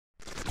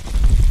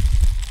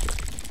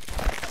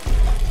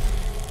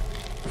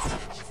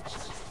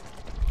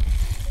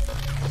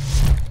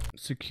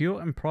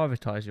Secure and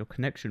privatize your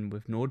connection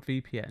with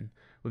NordVPN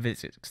with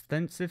its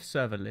extensive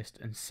server list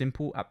and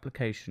simple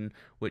application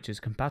which is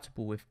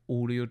compatible with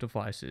all your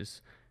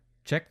devices.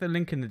 Check the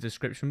link in the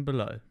description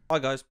below. Hi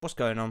guys, what's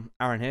going on?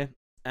 Aaron here,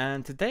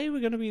 and today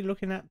we're going to be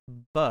looking at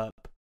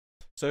Burp.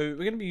 So we're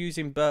going to be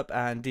using Burp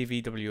and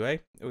DVWA.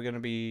 We're going to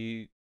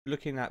be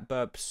looking at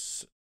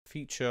Burp's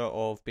feature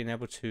of being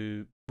able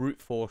to brute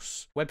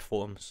force web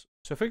forms.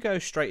 So if we go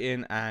straight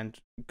in and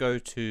go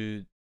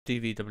to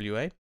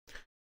DVWA,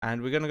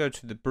 and we're going to go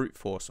to the brute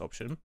force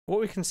option, what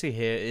we can see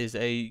here is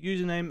a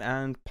username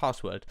and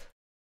password.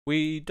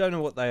 We don't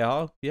know what they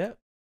are yet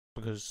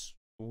because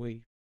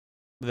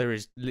there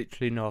is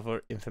literally no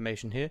other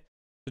information here.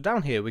 So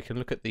down here we can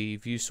look at the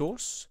view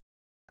source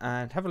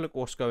and have a look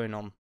what's going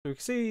on. So we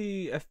can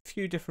see a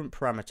few different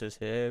parameters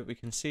here. We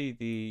can see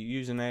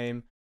the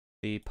username,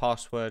 the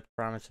password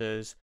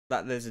parameters,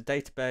 that there's a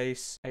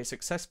database, a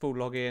successful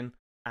login,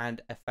 and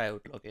a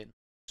failed login.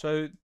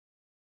 So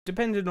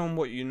depending on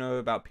what you know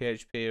about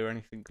PHP or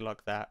anything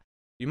like that,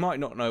 you might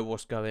not know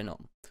what's going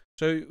on.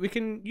 So we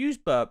can use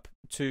Burp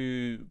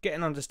to get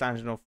an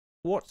understanding of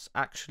what's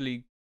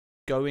actually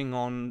going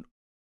on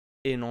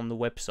the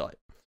website.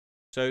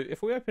 So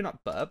if we open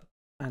up Burp,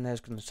 and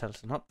there's going to tell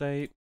us an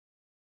update,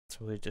 so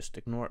we'll just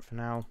ignore it for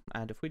now.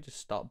 And if we just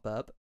start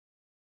Burp,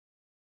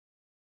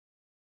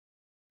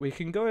 we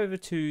can go over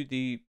to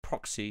the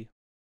proxy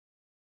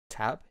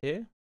tab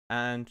here,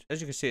 and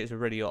as you can see, it's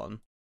already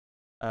on.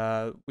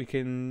 We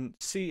can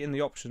see in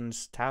the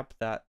options tab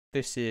that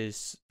this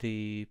is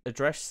the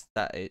address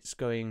that it's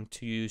going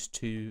to use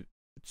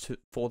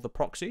for the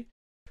proxy.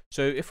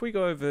 So if we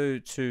go over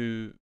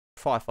to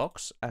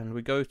Firefox and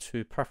we go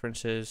to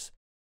Preferences,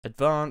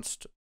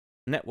 Advanced,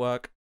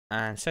 Network,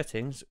 and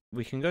Settings,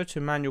 we can go to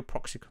Manual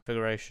Proxy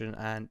Configuration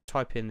and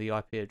type in the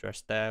IP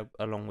address there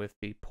along with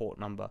the port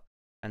number.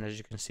 And as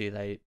you can see,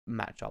 they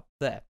match up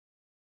there.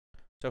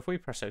 So if we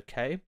press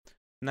OK,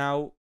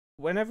 now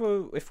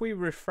if we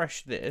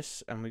refresh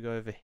this and we go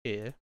over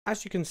here,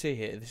 as you can see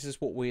here, this is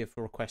what we have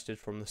requested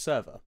from the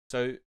server.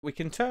 So we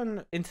can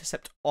turn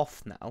intercept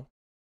off now,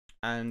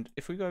 and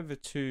if we go over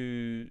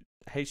to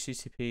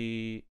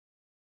HTTP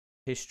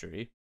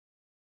history,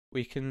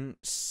 we can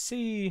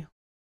see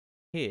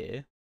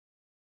here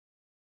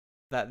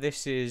that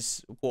this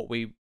is what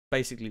we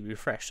basically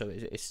refresh. So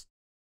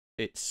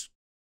it's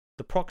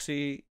the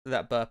proxy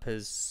that Burp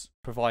has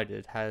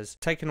provided has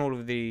taken all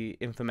of the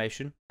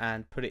information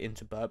and put it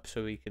into Burp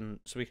so we can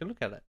look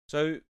at it.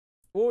 So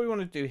what we want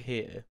to do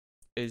here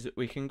is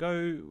we can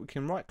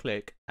right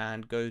click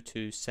and go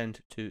to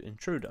send to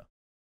intruder.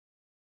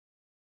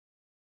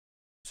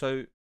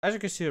 So as you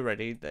can see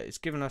already, that it's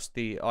given us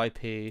the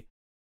IP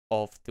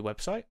of the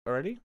website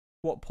already,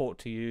 what port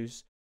to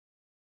use,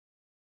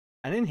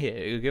 and in here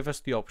it will give us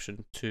the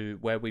option to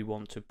where we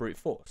want to brute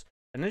force.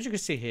 And as you can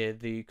see here,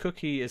 the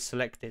cookie is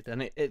selected,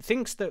 and it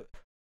thinks that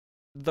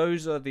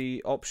those are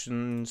the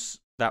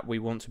options that we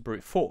want to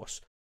brute force.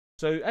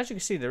 So as you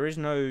can see, there is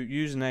no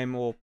username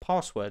or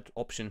password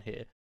option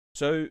here.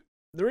 So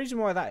the reason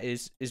why that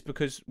is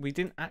because we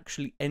didn't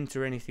actually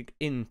enter anything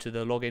into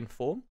the login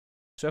form.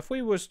 So if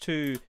we was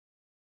to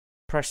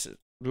press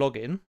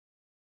login,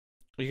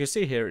 you can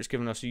see here it's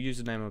given us a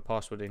username and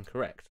password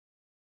incorrect.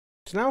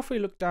 So now if we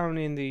look down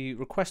in the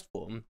request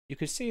form, you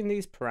can see in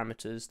these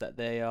parameters that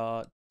they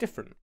are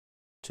different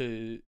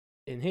to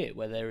in here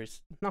where there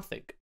is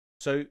nothing.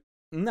 So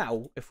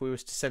now if we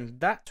was to send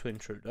that to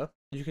intruder,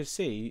 you can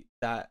see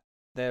that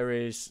there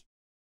is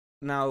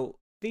now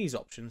these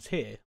options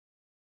here.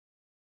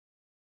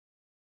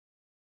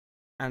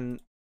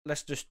 And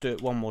let's just do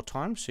it one more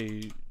time so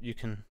you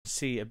can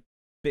see a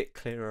bit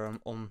clearer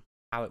on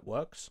how it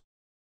works.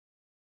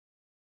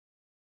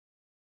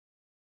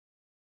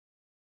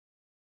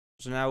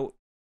 So now,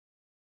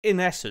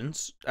 in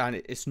essence,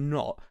 and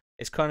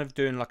it's kind of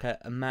doing like a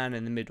man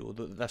in the middle.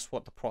 That's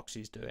what the proxy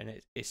is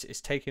doing.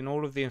 It's taking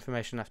all of the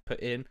information that's put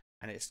in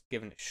and it's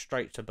giving it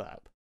straight to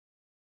Burp.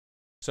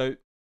 So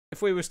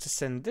if we was to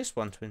send this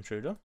one to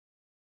intruder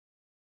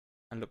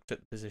and looked at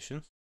the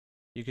positions,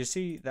 you can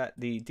see that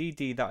the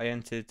DD that I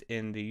entered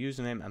in the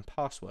username and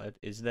password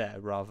is there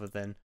rather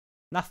than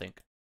nothing.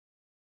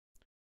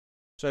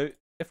 So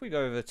if we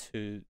go over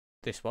to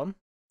this one,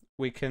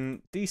 we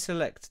can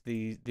deselect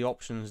the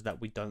options that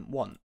we don't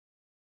want.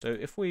 So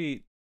if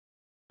we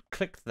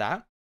click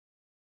that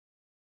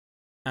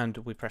and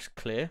we press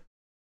clear,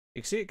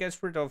 you can see it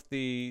gets rid of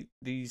these,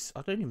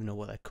 I don't even know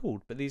what they're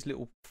called, but these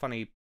little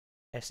funny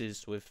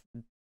S's with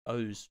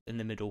O's in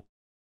the middle.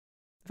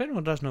 If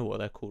anyone does know what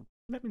they're called,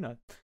 let me know.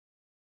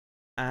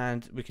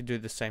 And we can do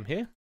the same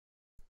here.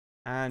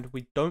 And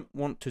we don't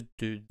want to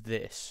do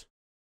this.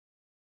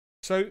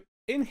 So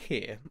in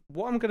here,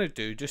 what I'm going to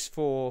do just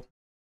for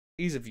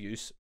ease of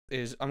use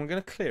is I'm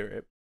going to clear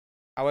it.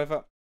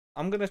 However,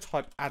 I'm going to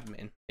type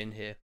admin in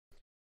here.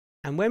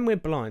 And when we're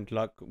blind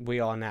like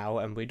we are now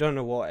and we don't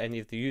know what any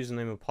of the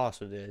username or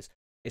password is,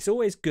 it's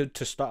always good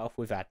to start off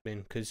with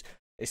admin because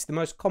it's the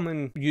most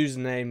common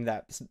username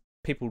that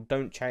people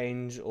don't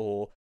change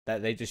or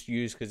that they just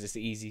use because it's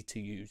easy to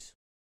use.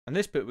 And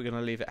this bit we're going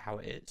to leave it how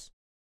it is.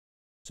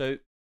 So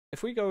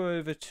if we go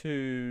over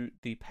to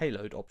the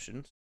payload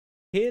options,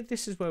 here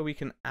this is where we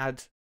can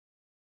add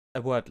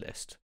a word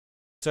list.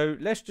 So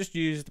let's just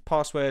use the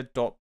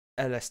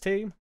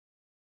password.lst.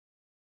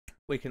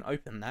 We can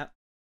open that,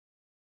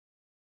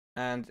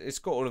 and it's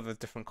got all of the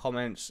different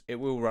comments. It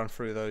will run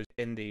through those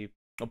in the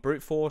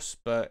brute force,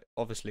 but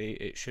obviously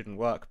it shouldn't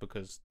work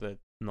because they're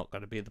not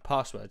going to be the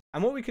password.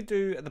 And what we could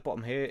do at the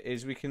bottom here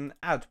is we can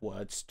add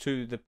words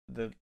to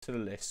the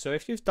list. So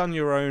if you've done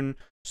your own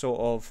sort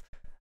of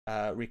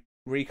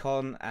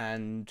recon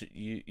and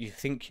you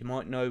think you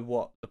might know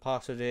what the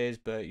password is,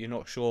 but you're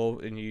not sure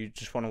and you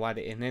just want to add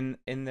it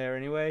in there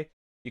anyway,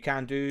 you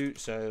can do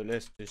so.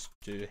 Let's just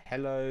do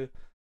hello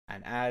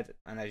and add,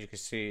 and as you can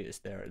see, it's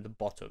there at the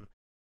bottom.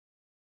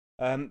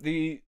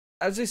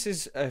 As this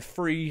is a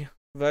free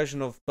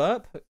version of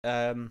Burp,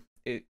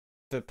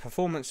 the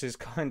performance is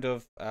kind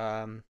of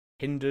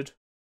hindered,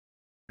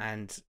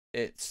 and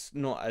it's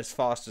not as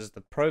fast as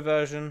the pro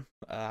version,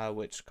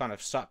 which kind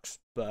of sucks,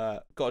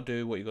 but gotta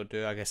do what you gotta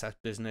do. I guess that's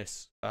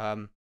business.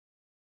 So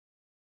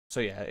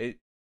yeah, it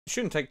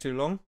shouldn't take too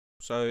long.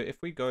 So if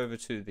we go over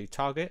to the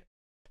target,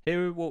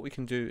 here what we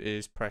can do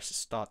is press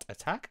start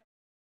attack,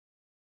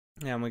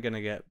 and we're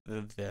gonna get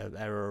the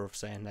error of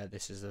saying that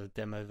this is a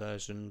demo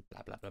version,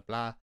 blah blah blah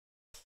blah,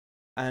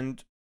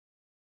 and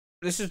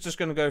this is just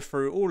going to go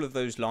through all of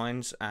those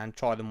lines and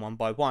try them one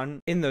by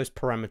one in those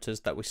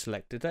parameters that we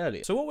selected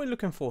earlier. So what we're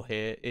looking for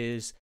here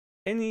is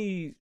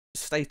any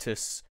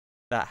status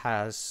that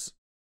has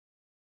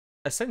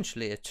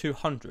essentially a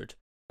 200.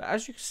 But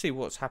as you can see,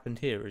 what's happened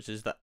here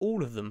is that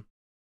all of them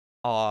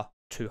are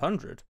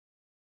 200.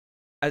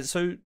 And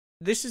so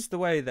this is the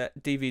way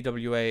that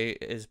DVWA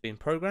is being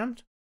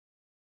programmed.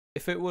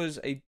 If it was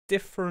a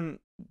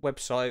different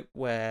website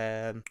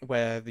where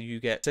you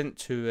get sent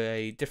to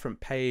a different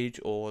page,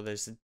 or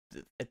there's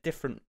a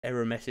different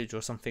error message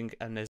or something,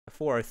 and there's a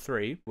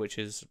 403, which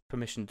is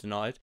permission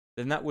denied,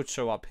 then that would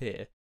show up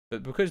here.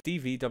 But because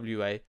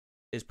DVWA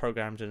is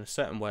programmed in a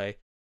certain way,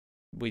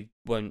 we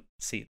won't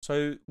see it.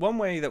 So one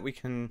way that we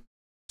can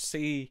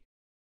see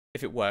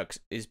if it works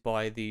is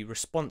by the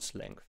response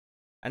length.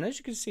 And as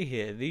you can see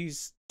here,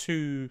 these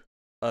two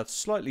are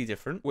slightly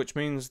different, which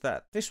means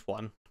that this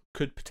one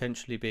could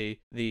potentially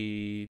be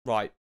the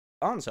right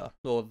answer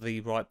or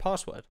the right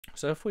password.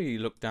 So if we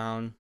look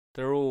down,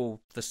 they're all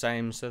the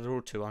same, so they're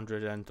all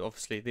 200, and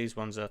obviously these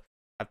ones have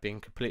been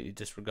completely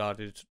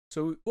disregarded.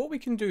 So what we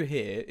can do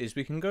here is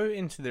we can go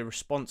into the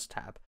response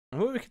tab,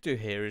 and what we can do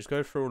here is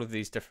go through all of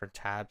these different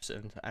tabs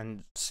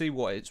and see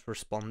what it's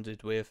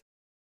responded with.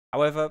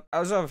 However,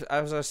 as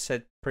I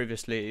said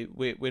previously,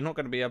 we're not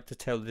going to be able to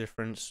tell the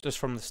difference just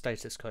from the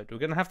status code. We're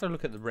going to have to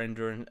look at the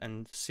render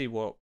and see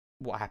what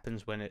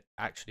happens when it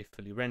actually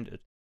fully rendered.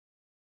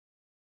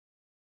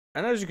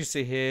 And as you can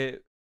see here,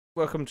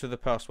 welcome to the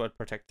password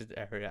protected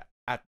area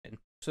admin.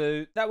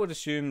 So that would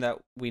assume that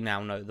we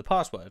now know the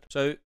password.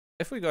 So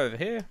if we go over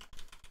here,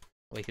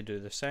 we can do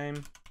the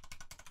same,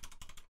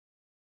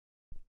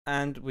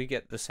 and we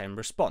get the same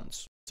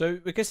response. So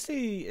we can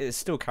see it's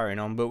still carrying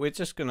on, but we're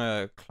just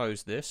gonna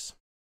close this.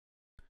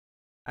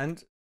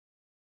 And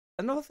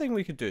another thing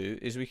we could do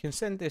is we can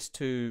send this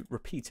to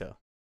repeater.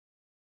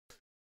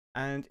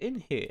 And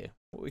in here,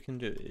 what we can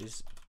do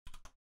is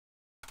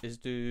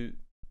do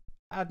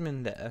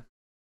admin there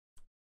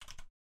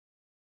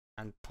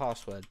and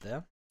password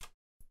there.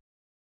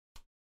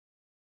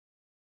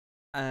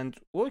 And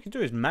what we can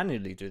do is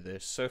manually do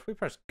this. So if we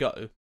press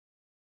go,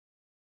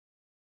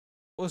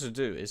 what to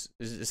do is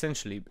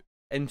essentially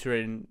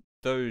entering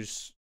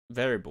those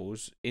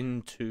variables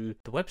into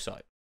the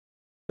website.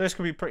 This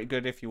can be pretty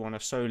good if you want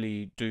to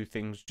solely do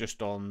things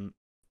just on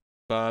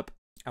Burp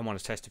and want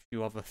to test a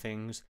few other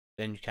things.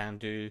 Then you can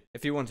do.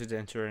 If you wanted to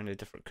enter in a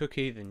different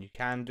cookie, then you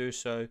can do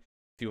so.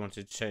 If you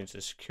wanted to change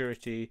the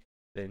security,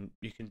 then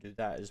you can do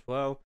that as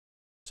well.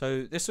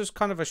 So this was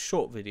kind of a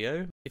short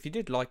video. If you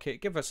did like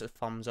it, give us a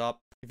thumbs up.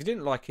 If you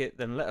didn't like it,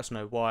 then let us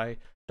know why.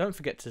 Don't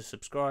forget to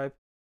subscribe,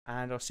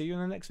 and I'll see you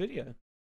in the next video.